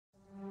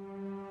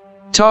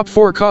Top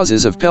 4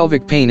 causes of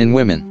pelvic pain in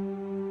women.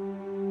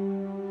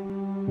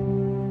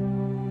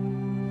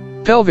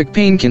 Pelvic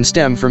pain can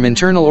stem from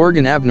internal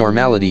organ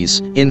abnormalities,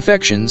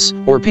 infections,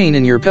 or pain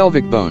in your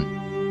pelvic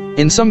bone.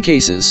 In some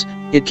cases,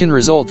 it can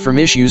result from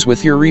issues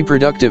with your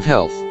reproductive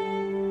health.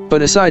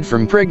 But aside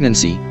from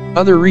pregnancy,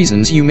 other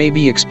reasons you may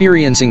be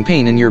experiencing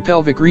pain in your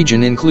pelvic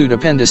region include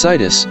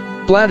appendicitis,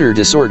 bladder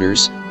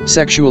disorders,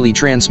 sexually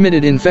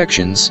transmitted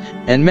infections,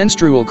 and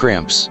menstrual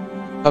cramps.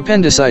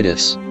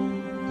 Appendicitis.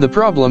 The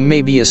problem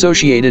may be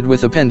associated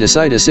with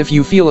appendicitis if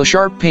you feel a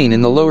sharp pain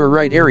in the lower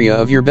right area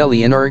of your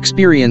belly and are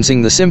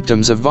experiencing the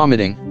symptoms of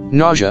vomiting,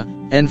 nausea,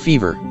 and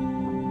fever.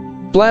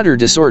 Bladder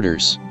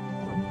disorders.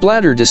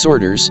 Bladder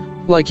disorders,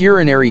 like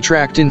urinary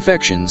tract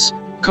infections,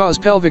 cause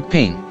pelvic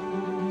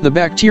pain. The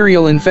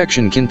bacterial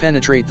infection can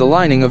penetrate the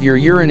lining of your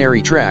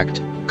urinary tract,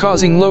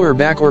 causing lower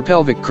back or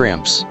pelvic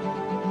cramps.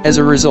 As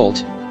a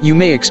result, you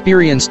may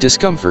experience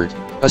discomfort,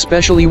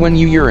 especially when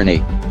you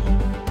urinate.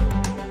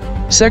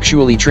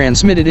 Sexually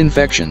transmitted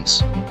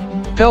infections.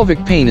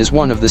 Pelvic pain is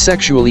one of the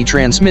sexually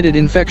transmitted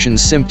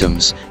infections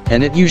symptoms,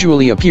 and it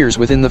usually appears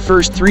within the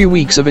first 3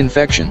 weeks of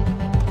infection.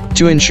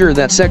 To ensure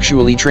that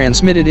sexually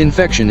transmitted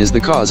infection is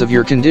the cause of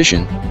your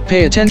condition,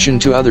 pay attention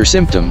to other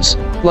symptoms,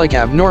 like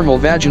abnormal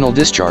vaginal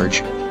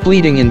discharge,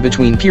 bleeding in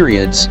between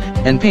periods,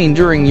 and pain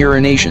during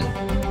urination.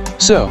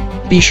 So,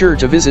 be sure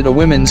to visit a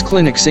women's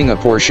clinic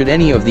Singapore should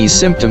any of these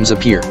symptoms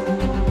appear.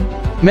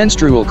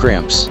 Menstrual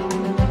cramps.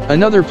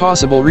 Another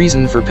possible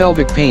reason for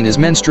pelvic pain is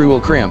menstrual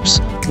cramps,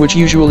 which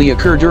usually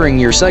occur during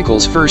your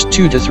cycle's first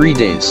 2 to 3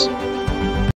 days.